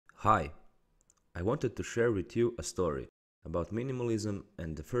Hi, I wanted to share with you a story about minimalism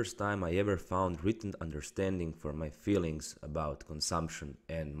and the first time I ever found written understanding for my feelings about consumption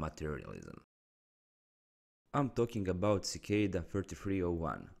and materialism. I'm talking about Cicada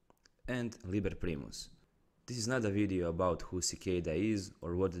 3301 and Liber Primus. This is not a video about who Cicada is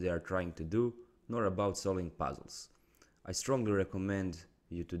or what they are trying to do, nor about solving puzzles. I strongly recommend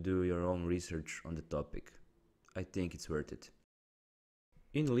you to do your own research on the topic. I think it's worth it.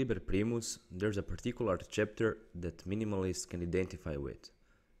 In Liber Primus, there's a particular chapter that minimalists can identify with,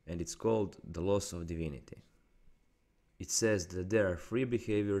 and it's called the loss of divinity. It says that there are three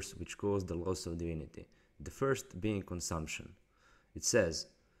behaviors which cause the loss of divinity, the first being consumption. It says,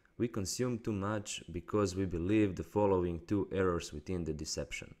 we consume too much because we believe the following two errors within the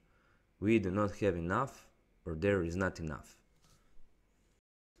deception. We do not have enough, or there is not enough.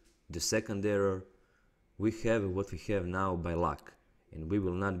 The second error, we have what we have now by luck, and we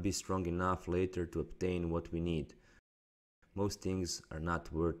will not be strong enough later to obtain what we need. Most things are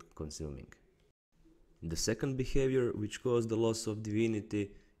not worth consuming. The second behavior which causes the loss of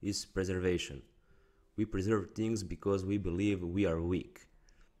divinity is preservation. We preserve things because we believe we are weak.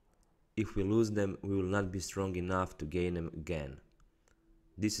 If we lose them, we will not be strong enough to gain them again.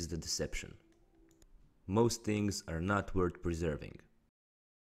 This is the deception. Most things are not worth preserving.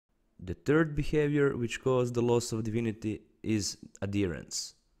 The third behavior which causes the loss of divinity is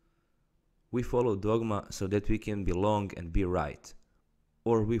adherence. We follow dogma so that we can belong and be right.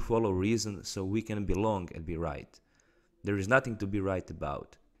 Or we follow reason so we can belong and be right. There is nothing to be right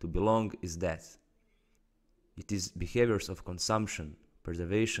about. To belong is death. It is behaviors of consumption,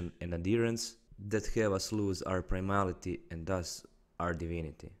 preservation and adherence that have us lose our primality and thus our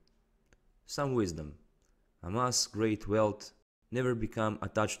divinity. Some wisdom. Amass great wealth. Never become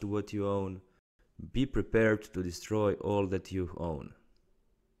attached to what you own. Be prepared to destroy all that you own.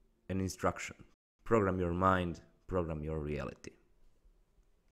 An instruction. Program your mind, program your reality.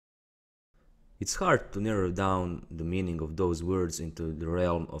 It's hard to narrow down the meaning of those words into the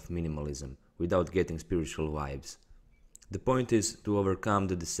realm of minimalism without getting spiritual vibes. The point is to overcome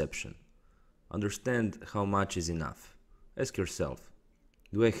the deception. Understand how much is enough. Ask yourself,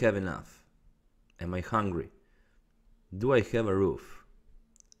 do I have enough? Am I hungry? Do I have a roof?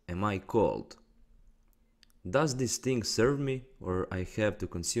 Am I cold? Does this thing serve me, or I have to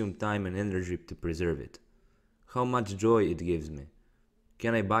consume time and energy to preserve it? How much joy it gives me?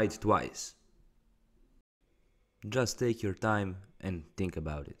 Can I buy it twice? Just take your time and think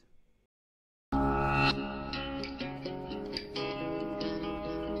about it.